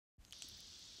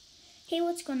Hey,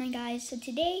 what's going on, guys? So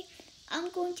today I'm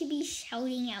going to be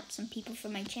shouting out some people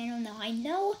from my channel. Now I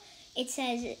know it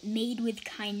says made with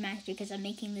KindMaster because I'm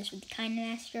making this with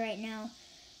KindMaster right now,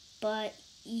 but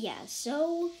yeah,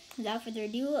 so without further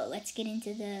ado, let's get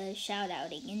into the shout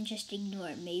outing and just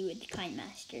ignore made with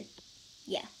KindMaster.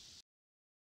 Yeah.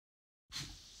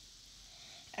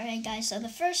 Alright guys, so the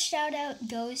first shout out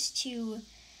goes to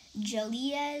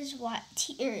Jalia's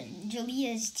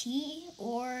T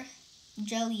or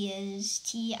Jalia's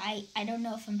T. I don't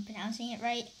know if I'm pronouncing it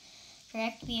right.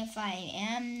 Correct me if I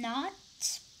am not.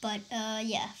 But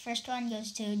yeah, first one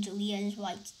goes to Jalia's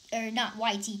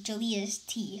Jalia's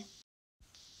T.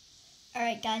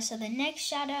 Alright guys, so the next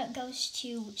shout out goes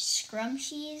to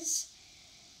Scrumptious.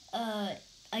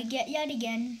 Yet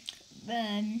again,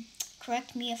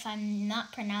 correct me if I'm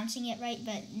not pronouncing it right,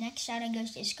 but next shout out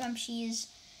goes to Scrumptious.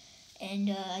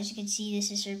 And as you can see, this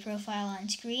is her profile on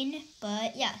screen.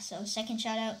 But yeah, so second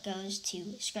shout out goes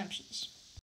to Scrumptious.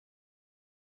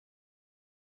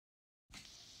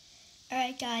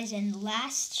 Alright guys, and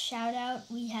last shout out,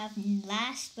 we have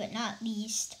last but not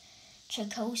least,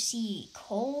 Chakosi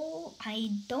Cole.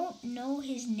 I don't know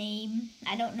his name.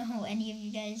 I don't know any of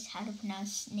you guys how to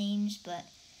pronounce names, but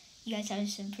you guys have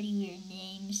some pretty weird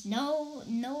names. No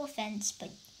offense,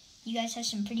 but you guys have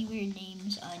some pretty weird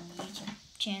names on YouTube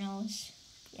channels,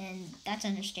 and that's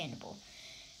understandable.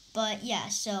 But yeah,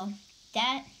 so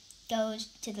that goes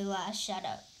to the last shout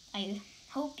out. I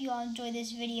hope you all enjoy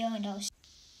this video, and I'll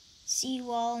see you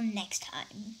all next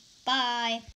time.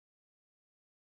 Bye!